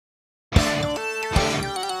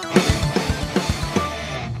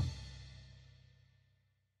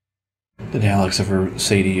Did Alex ever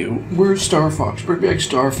say to you, "Where's Star Fox? Bring back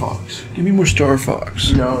Star Fox. Give me more Star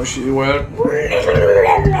Fox"? No, she went.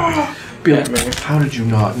 Be like, how did you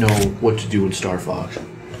not know what to do in Star Fox?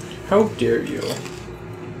 How dare you?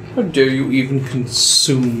 How dare you even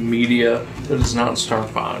consume media that is not Star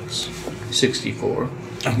Fox 64?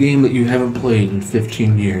 A game that you haven't played in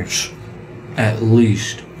 15 years. At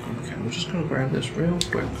least. Okay, I'm just gonna grab this real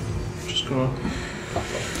quick. Just gonna.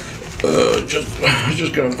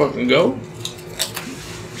 Just gonna fucking go.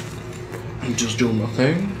 I'm just doing my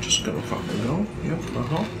thing. Just gonna fucking go. Yep,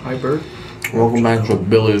 Hi, bird. Welcome back to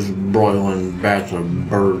Billy's Broiling Bachelor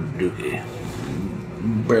Bird Duty.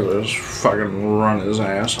 Billy's fucking run his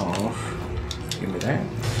ass off. Give me that.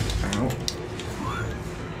 Ow.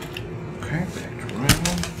 Okay, back to round.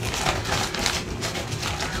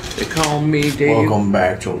 They call me Dave. Welcome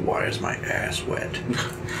back to Why Is My Ass Wet?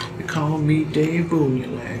 They call me Dave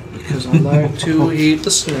Boonyalag because I like to eat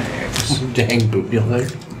the snacks. Dang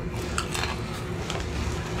Boonyalag.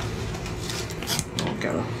 Oh,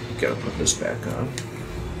 gotta put this back on.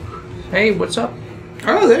 Hey, what's up?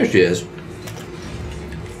 Oh, there she is.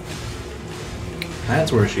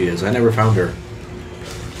 That's where she is. I never found her.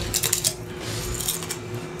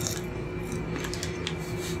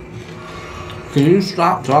 Can you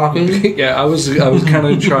stop talking? Yeah, I was kind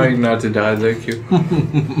of trying not to die. Thank you.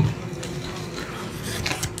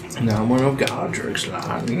 Now one of Godric's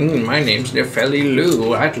line. My name's Nepheli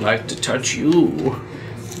Lou. I'd like to touch you.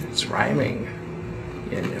 It's rhyming.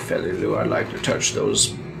 Yeah, Nepheli Lou. I'd like to touch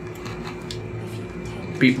those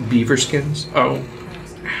beaver skins. Oh.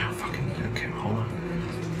 Ah, fucking. Okay, hold on.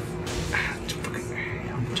 Ah,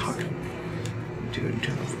 I'm talking. Dude,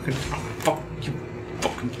 fucking. Fuck you.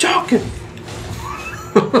 Fucking talking.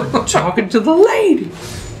 Talking to the lady.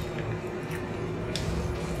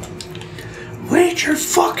 Wait your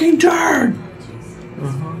fucking turn!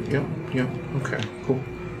 Yep. Okay, cool.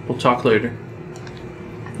 We'll talk later.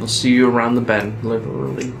 I'll see you around the bend,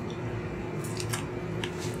 literally.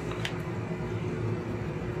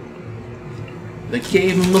 They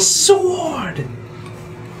gave him a sword!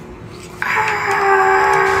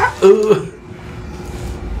 Ah!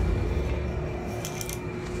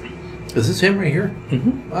 Is this him right here?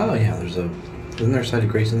 Mm-hmm. Oh, yeah, isn't there a side of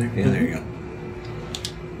grace in there? Yeah, there you go.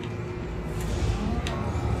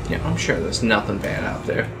 Yeah, I'm sure there's nothing bad out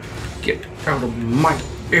there. Get out of my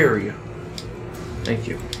area. Thank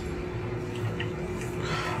you.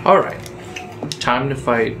 Alright. Time to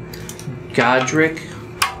fight Godric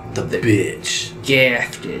The bitch.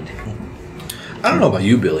 Gafted. I don't know about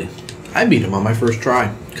you, Billy. I beat him on my first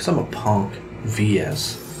try. Because I'm a punk.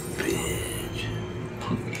 VS. Bitch.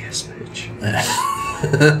 Punk ass bitch.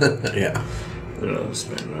 Yeah. I'm gonna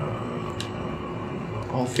spend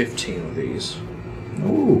all 15 of these.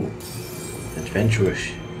 Ooh.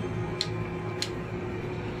 Adventurous.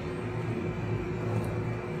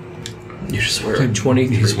 You just We're at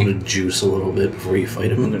 23. You just want to juice a little bit before you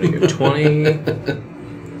fight him. I'm gonna get 20.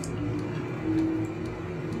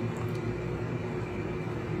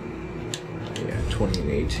 Yeah, 20 and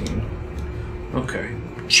 18. Okay.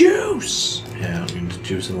 Juice! Yeah, I'm just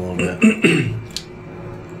juicing a little bit.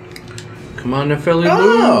 Come on, Nepheli Lou.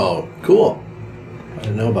 Oh, cool. I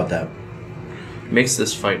didn't know about that. Makes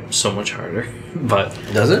this fight so much harder. But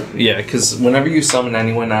Does it? yeah, because whenever you summon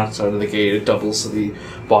anyone outside of the gate, it doubles the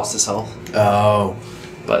boss's health. Oh.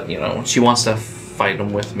 But, you know, she wants to fight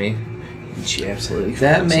him with me. And she absolutely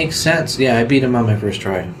That does. makes sense. Yeah, I beat him on my first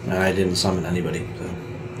try. And I didn't summon anybody. So.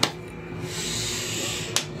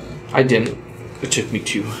 I didn't. It took me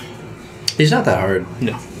 2. He's not that hard.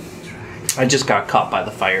 No. I just got caught by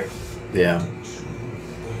the fire. Yeah.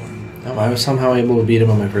 No, I was somehow able to beat him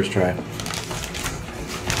on my first try.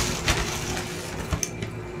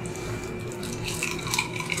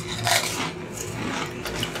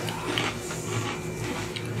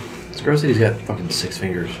 It's gross that he's got fucking 6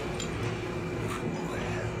 fingers.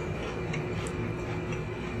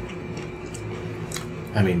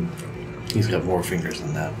 I mean, he's got more fingers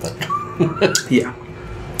than that, but... Yeah.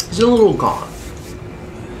 He's a little gone.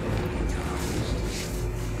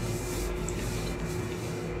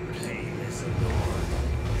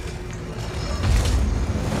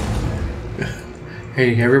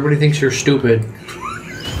 Hey, everybody thinks you're stupid.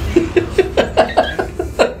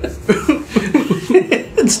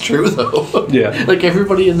 It's true, though. Yeah. Like,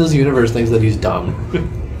 everybody in this universe thinks that he's dumb.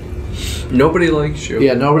 Nobody likes you.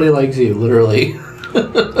 Yeah, nobody likes you, literally.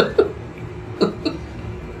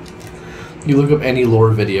 You look up any lore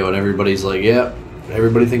video and everybody's like, yeah,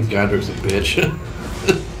 everybody thinks Godric's a bitch.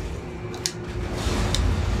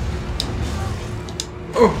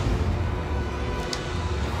 Oh.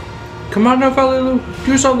 Come on now, Nepheli Lou.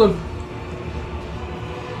 Do something.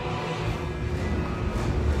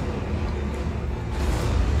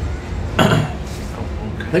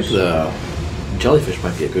 I think the jellyfish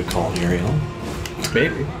might be a good call here, you know?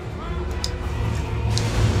 Maybe.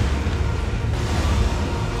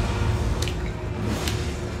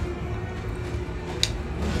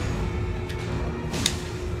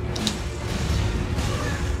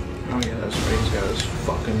 Oh yeah, that's right. He's got his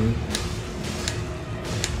fucking...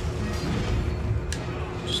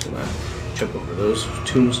 Just gonna jump over those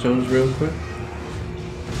tombstones real quick.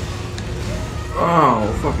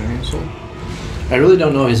 Oh, fucking asshole. I really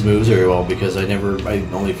don't know his moves very well because I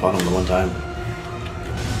only fought him the one time.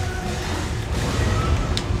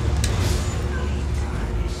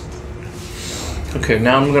 Okay,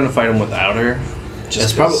 now I'm gonna fight him without her.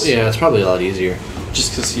 It's probably a lot easier.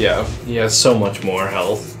 Just because, yeah, he has so much more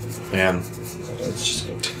health. Yeah. It's just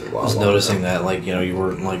gonna take a I while. was noticing that, like, you know, you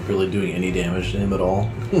weren't like really doing any damage to him at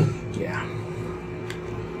all. Yeah.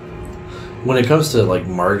 When it comes to like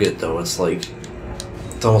Margit, though, it's like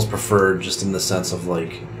it's almost preferred, just in the sense of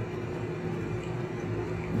like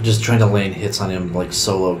just trying to land hits on him like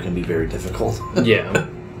solo can be very difficult. Yeah.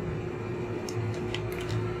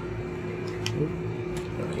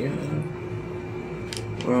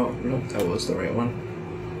 Well, nope, that was the right one.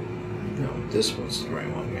 No, this was the right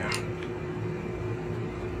one, yeah.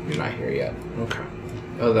 You're not here yet. Okay.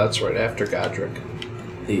 Oh, that's right after Godric.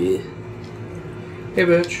 Yeah. Hey,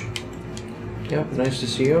 bitch. Yep, nice to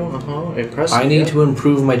see you. Uh-huh, impressive. I need to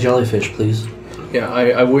improve my jellyfish, please. Yeah,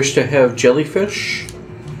 I wish to have jellyfish.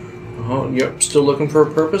 Uh-huh, yep, still looking for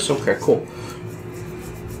a purpose? Okay, cool.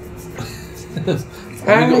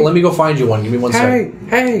 Let me go find you one. Give me one sec.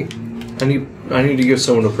 Hey! I need to give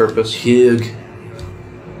someone a purpose. Hugh.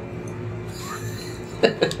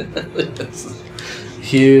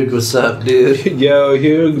 Hugh, what's up, dude? Yo,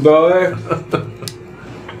 Hugh, boy.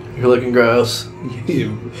 You're looking gross.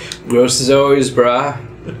 Gross as always, brah.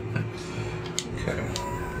 Okay.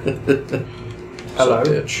 Hello.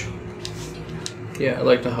 Bitch. Yeah, I'd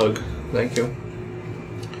like to hug. Thank you.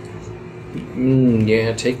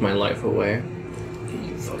 Yeah, take my life away.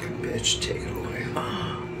 You fucking bitch, take it away.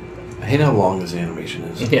 I hate how long this animation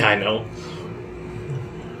is. Yeah, I know.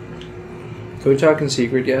 Can we talk in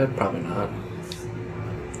secret yet? Probably not.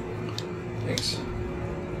 Thanks.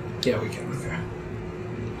 Yeah, we can. Okay.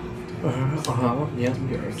 Yep,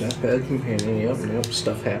 you're that bad companion. Yep,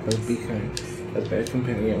 stuff happens. Be kind. That bad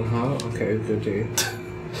companion. Okay, good day.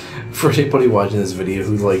 For anybody watching this video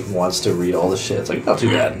who like wants to read all the shit, it's like not too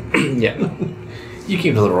bad. Yeah, no. You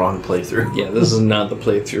came to the wrong playthrough. Yeah, this is not the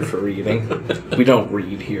playthrough for reading. We don't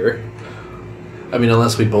read here. I mean,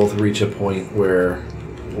 unless we both reach a point where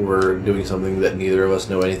we're doing something that neither of us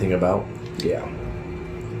know anything about. Yeah.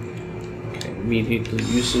 Okay, immediately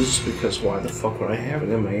uses, because why the fuck would I have it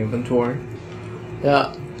in my inventory?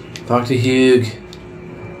 Yeah. Talk to Hugh.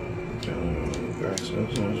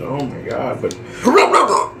 Oh my god, but...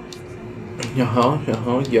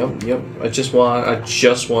 Yep. I just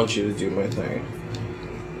want you to do my thing.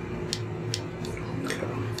 Okay.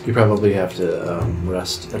 You probably have to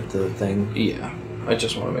rest at the thing. Yeah, I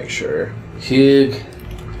just want to make sure. Hugh,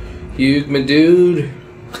 my dude.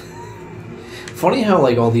 Funny how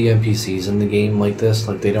like all the NPCs in the game like this,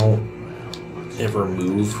 like they don't ever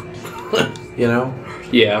move. You know?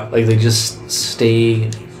 Yeah. Like they just stay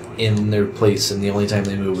in their place, and the only time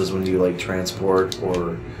they move is when you like transport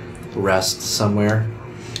or rest somewhere.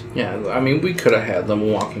 Yeah, I mean, we could have had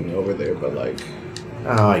them walking over there, but like...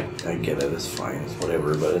 Oh, I get it, it's fine, it's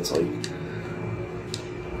whatever, but it's like...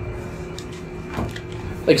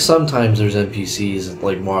 Like, sometimes there's NPCs,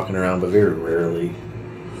 like, walking around, but very rarely.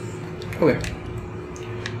 Okay.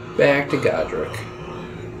 Back to Godric.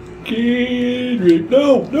 Godric,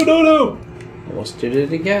 no! Almost did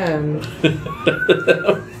it again.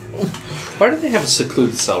 Why do they have a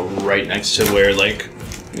secluded cell right next to where, like,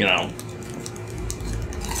 you know...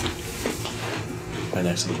 Right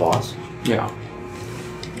next to the boss? Yeah.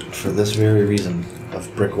 For this very reason of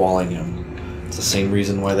brick walling him. It's the same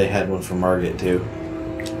reason why they had one for Margit, too.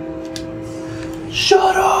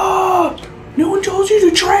 Shut up! No one told you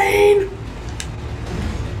to train!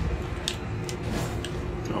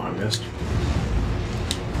 Oh, I missed.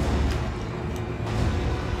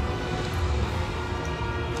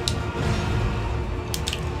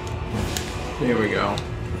 There we go.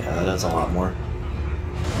 Yeah, that does a lot more.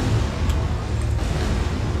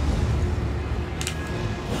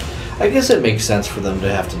 I guess it makes sense for them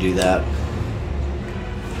to have to do that.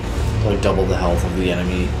 Like double the health of the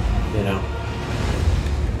enemy, you know?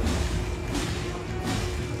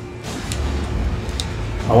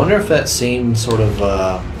 I wonder if that same sort of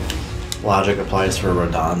logic applies for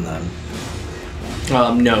Radahn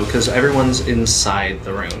then. No, because everyone's inside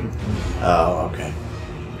the room. Oh, okay.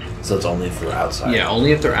 So it's only if they're outside? Yeah,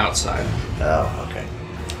 only if they're outside. Oh, okay.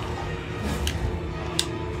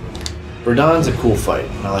 Verdan's a cool fight.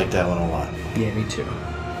 I like that one a lot. Yeah, me too.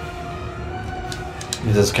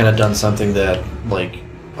 It's kind of done something that, like,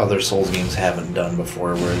 other Souls games haven't done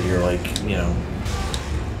before, where you're, like, you know,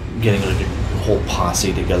 getting like a whole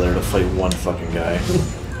posse together to fight one fucking guy.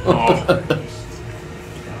 Oh.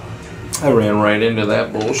 I ran right into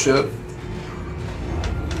that bullshit.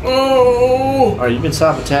 Oh! Alright, you can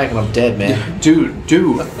stop attacking, I'm dead, man. Dude.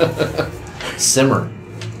 Simmer.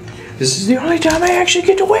 This is the only time I actually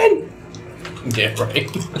get to win! Yeah, right.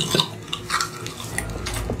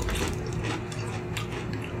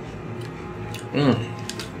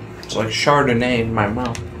 It's like Chardonnay in my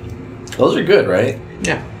mouth. Those are good, right?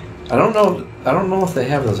 Yeah. I don't know if they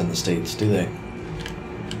have those in the States, do they?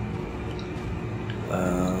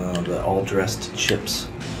 The all-dressed chips.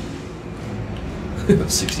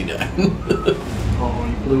 69. Oh,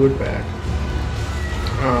 you blew it back.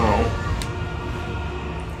 Oh.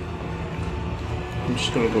 I'm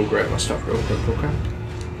just gonna go grab my stuff real quick, okay?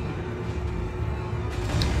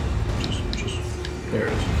 Just, there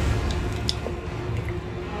it is.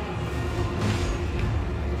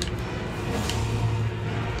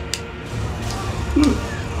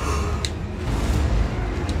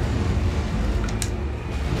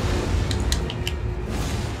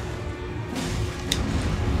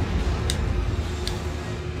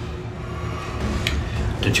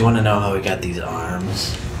 Did you want to know how we got these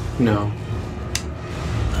arms? No.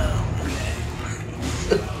 Oh,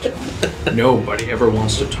 okay. Nobody ever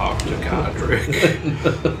wants to talk to Godric.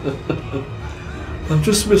 I'm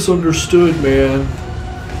just misunderstood, man.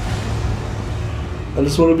 I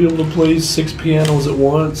just want to be able to play 6 pianos at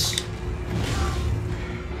once.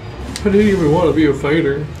 I didn't even want to be a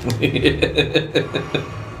fighter.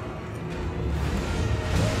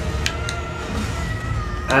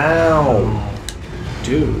 Ow.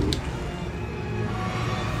 Dude.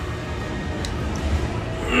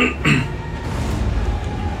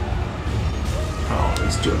 Oh,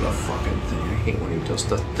 he's doing the fucking thing. I hate when he does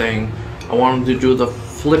the thing. I want him to do the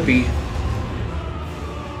flippy.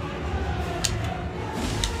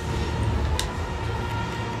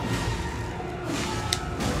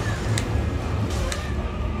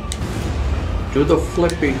 Do the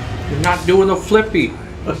flippy. You're not doing the flippy.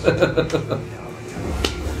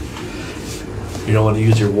 You don't want to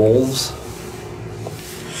use your wolves?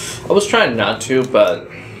 I was trying not to, but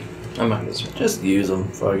I might as well. Just use them.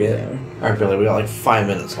 Fuck it. Yeah. Alright, Billy, we got like 5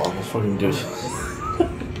 minutes long. Let's fucking do it.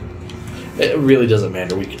 It really doesn't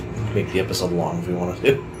matter. We can make the episode long if we want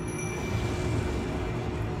to.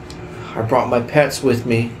 I brought my pets with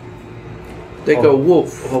me. They go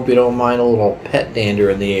woof. Hope you don't mind a little pet dander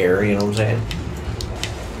in the air, you know what I'm saying?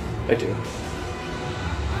 I do.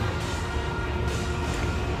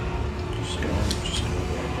 Just gonna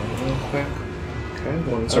real quick. Okay,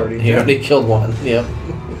 one's already He dead. already killed one, yep.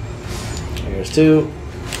 Here's 2.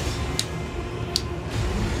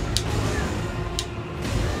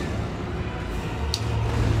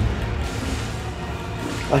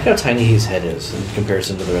 I like how tiny his head is in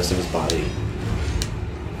comparison to the rest of his body.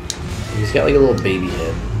 He's got like a little baby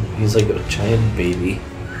head. He's like a giant baby.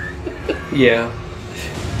 Yeah.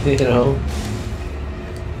 You know?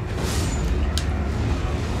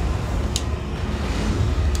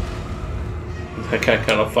 That got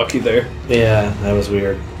kind of fucky there. Yeah, that was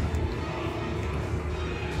weird.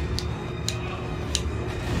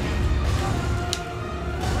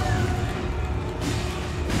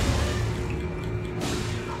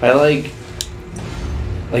 I like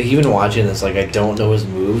even watching this, like I don't know his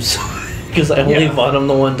moves because I only fought him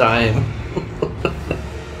the one time.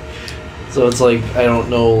 So it's like I don't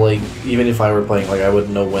know, like even if I were playing, like I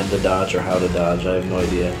wouldn't know when to dodge or how to dodge. I have no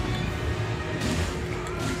idea.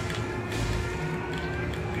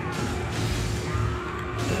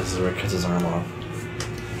 This is where it cuts his arm off.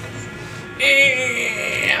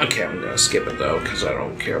 Okay, I'm gonna skip it though, because I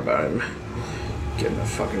don't care about him getting a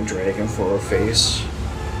fucking dragon for a face.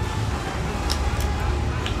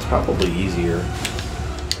 It's probably easier.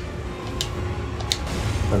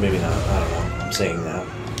 Or maybe not, I don't know. I'm saying that.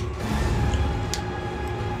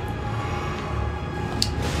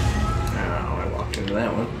 Oh, I walked into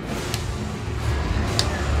that one.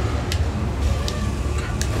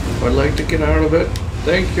 I'd like to get out of it.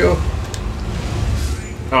 Thank you.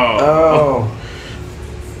 Oh.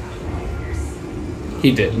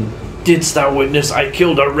 He didn't. Didst thou witness I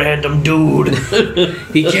killed a random dude?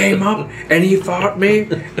 He came up and he fought me,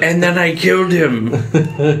 and then I killed him.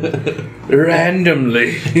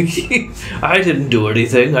 Randomly. I didn't do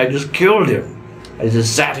anything, I just killed him. I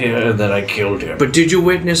just sat here and then I killed him. But did you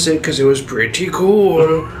witness it? Because it was pretty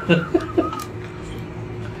cool.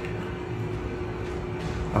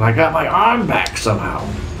 And I got my arm back somehow.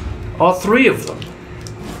 All 3 of them.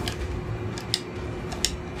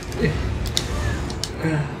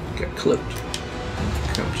 Got clipped.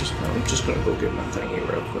 Okay, I'm just gonna go get my thingy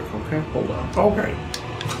real quick, okay? Hold on. Okay.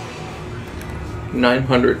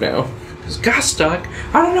 900 now. He's got stuck.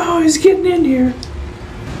 I don't know how he's getting in here.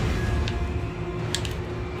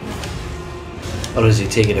 Oh, does he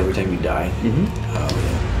take it every time you die? Mm-hmm. Oh,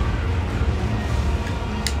 yeah.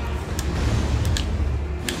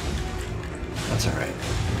 That's alright.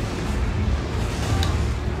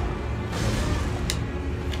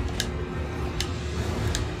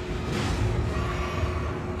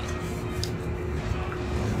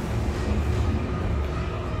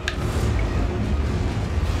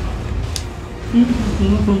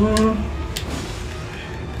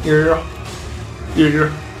 Yeah. Yeah.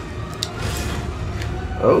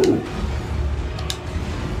 Oh.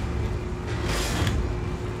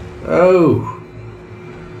 Oh.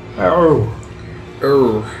 Oh.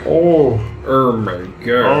 Oh. Oh. Oh my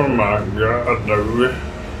god. Oh my god, dude.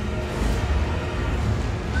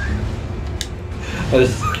 I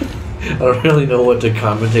don't really know what to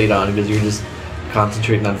commentate on because you're just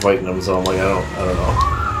concentrating on fighting them, so I'm like, I don't know.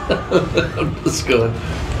 I'm just going,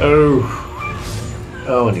 oh.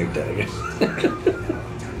 Oh, and you're dead again.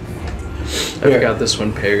 I forgot this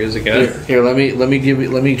one pairs again. Here, let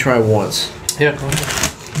me try once. Yeah, go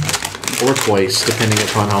ahead. Or twice, depending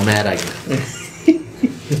upon how mad I get.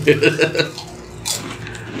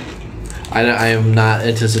 I am not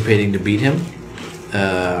anticipating to beat him.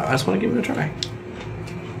 I just want to give it a try.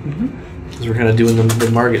 Because we're kind of doing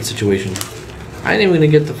the Margit situation. I ain't even going to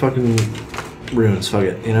get the fucking runes, fuck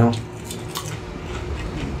it, you know?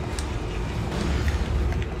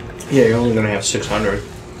 Yeah, you're only gonna have 600.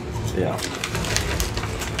 Yeah.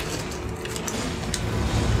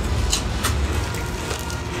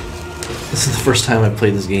 This is the first time I've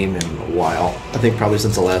played this game in a while. I think probably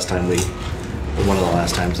since the last time one of the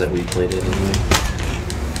last times that we played it anyway.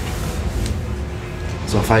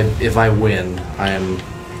 So if I win, I am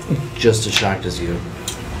just as shocked as you.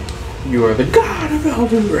 You are the god of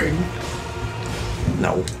Elden Ring.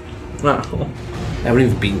 No. No. I haven't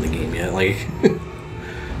even beaten the game yet. Like,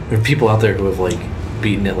 there are people out there who have, like,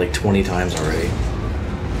 beaten it, like, 20 times already.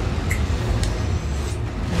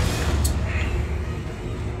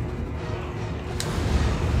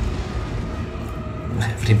 I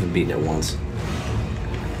haven't even beaten it once.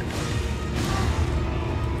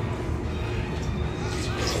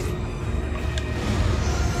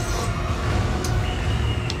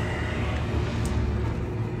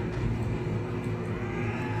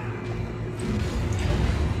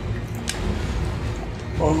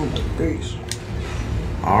 Oh my face.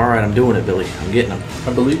 Alright, I'm doing it, Billy. I'm getting them.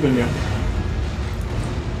 I believe in you.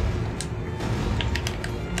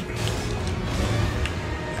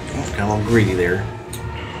 Oh, got a little greedy there.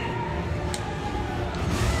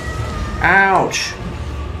 Ouch!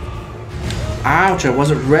 Ouch, I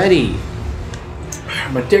wasn't ready.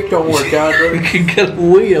 My dick don't work out, I dude. can get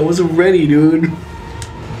away. I wasn't ready, dude.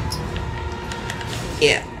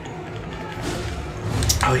 Yeah.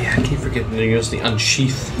 Oh yeah, I keep forgetting to use the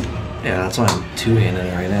unsheath. Yeah, that's why I'm two-handed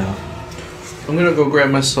it right now. I'm gonna go grab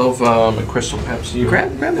myself a Crystal Pepsi.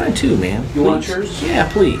 Grab mine too, man. You want Please. yours? Yeah,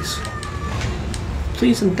 please.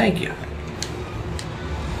 Please and thank you.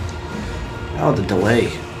 Oh, the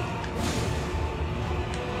delay.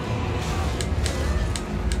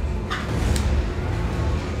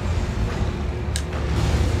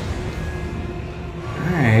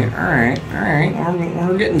 Alright.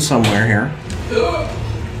 We're getting somewhere here.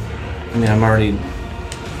 I mean, I'm already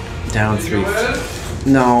down 3.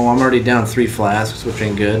 No, I'm already down 3 flasks, which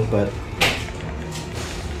ain't good, but...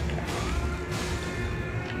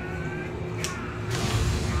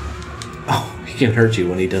 Oh, he can hurt you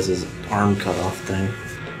when he does his arm cut off thing.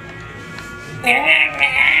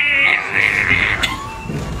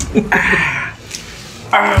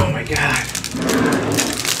 Oh my god.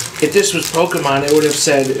 If this was Pokemon, it would have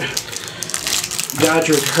said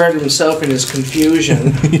Godric hurt himself in his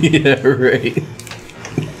confusion. Yeah, right.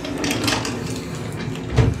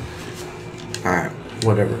 Alright,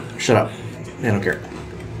 whatever. Shut up. I don't care.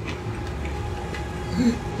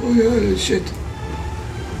 Oh yeah, shit.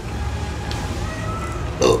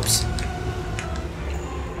 Oops.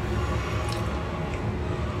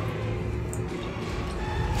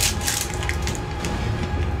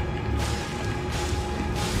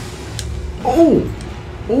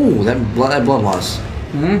 Oh, that blood loss.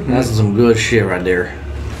 Mm-hmm. That's some good shit right there.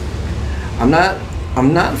 I'm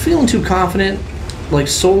not feeling too confident like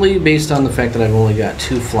solely based on the fact that I've only got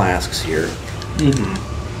 2 flasks here.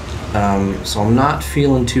 So I'm not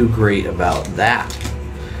feeling too great about that.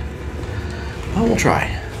 But we'll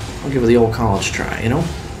try. I'll give it the old college try, you know?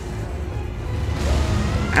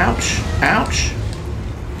 Ouch. Ouch.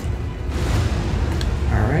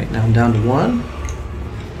 Alright, now I'm down to 1.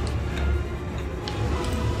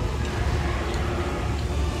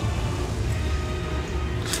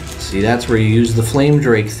 See, that's where you use the flame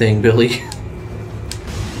drake thing, Billy.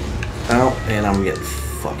 Oh, and I'm getting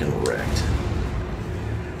fucking wrecked.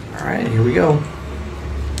 Alright, here we go.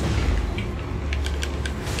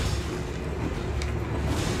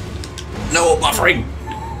 No buffering!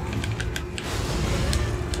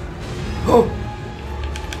 Oh!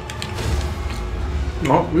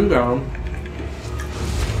 Oh, we got him.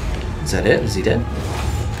 Is that it? Is he dead?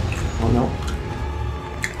 Oh no.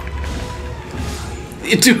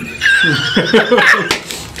 Dude!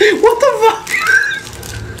 What the fuck?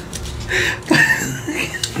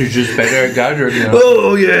 You're just better at Godric now.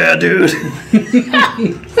 Oh yeah, dude!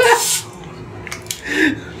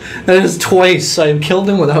 That is twice. I've killed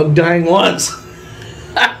him without dying once.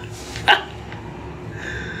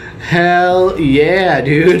 Hell yeah,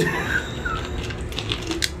 dude.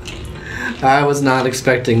 I was not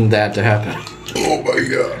expecting that to happen. Oh my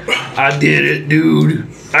god. I did it, dude.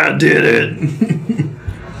 I did it.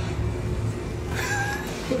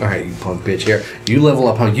 Alright, you punk bitch here. You level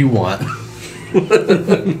up how you want.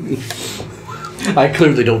 I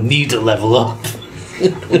clearly don't need to level up.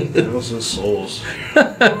 1,000 souls.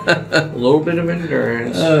 A little bit of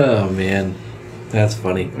endurance. Oh man. That's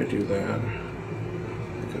funny. If I do that,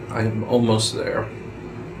 I am almost there.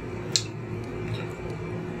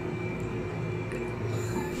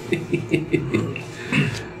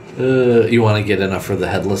 You want to get enough for the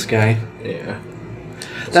headless guy? Yeah.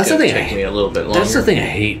 That's the thing. Take me a little bit longer. That's the thing I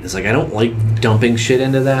hate. Is like I don't like dumping shit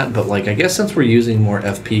into that, but like I guess since we're using more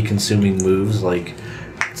FP consuming moves, like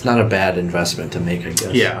it's not a bad investment to make. I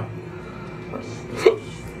guess. Yeah.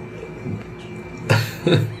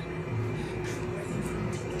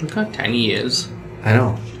 Look how tiny he is. I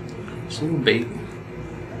know. It's a little baby.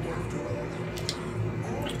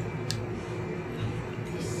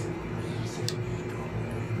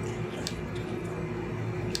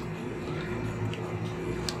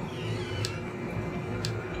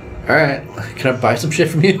 Alright, can I buy some shit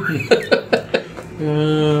from you? I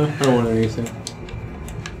don't want anything.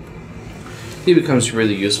 He becomes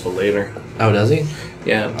really useful later. Oh, does he?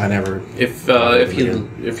 Yeah. I never. If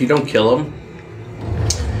you don't kill him,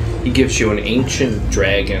 he gives you an ancient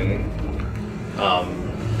dragon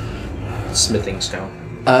smithing stone.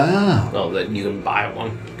 Ah. Oh, that you can buy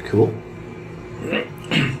one. Cool.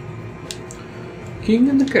 King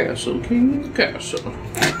in the castle, king in the castle.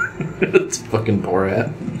 It's fucking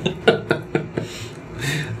Borat.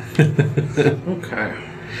 Okay.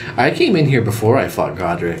 I came in here before I fought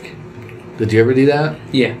Godric. Did you ever do that?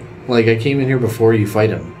 Yeah. Like, I came in here before you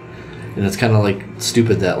fight him. And it's kind of, like,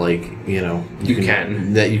 stupid that, like, you know... You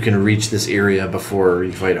can. That you can reach this area before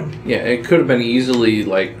you fight him. Yeah, it could have been easily,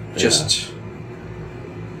 like, just...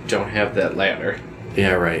 Don't have that ladder.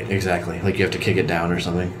 Yeah, right. Exactly. Like, you have to kick it down or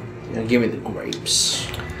something. Yeah, give me the grapes.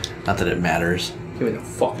 Not that it matters. Give me the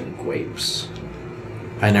fucking grapes.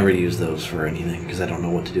 I never use those for anything, because I don't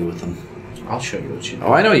know what to do with them. I'll show you what you do.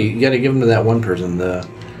 Oh, I know. You got to give them to that one person. The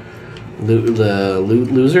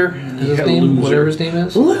loser? Is his name? Loser. Whatever his name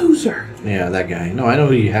is? Loser! Yeah, that guy. No, I know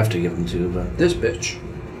who you have to give them to, but... This bitch.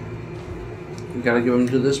 You gotta give him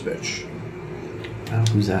to this bitch. Oh,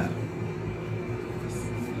 who's that?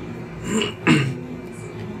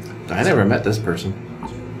 I never met this person.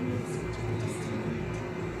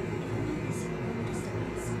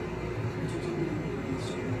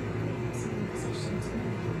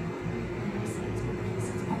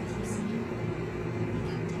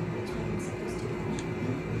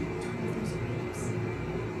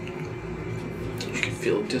 You can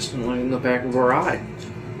feel a distant light in the back of her eye.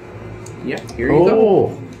 Yeah, here you go.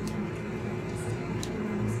 Oh!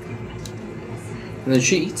 And then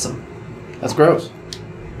she eats them. That's gross.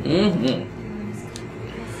 Mm-hmm.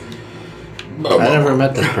 I never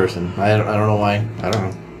met this person. I don't know why. I don't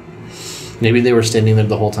know. Maybe they were standing there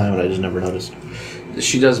the whole time and I just never noticed.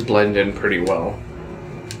 She does blend in pretty well.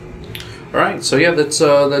 Alright, so yeah, that's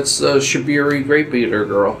Shabiri Grape Eater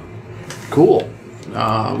Girl. Cool.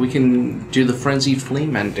 We can do the Frenzied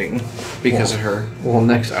Flame ending because of her. Well,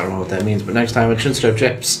 next, I don't know what that means, but next time at Chinstrap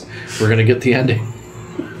Chaps, we're going to get the ending.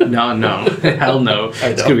 No, hell no.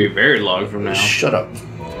 It's going to be very long from now. Shut up.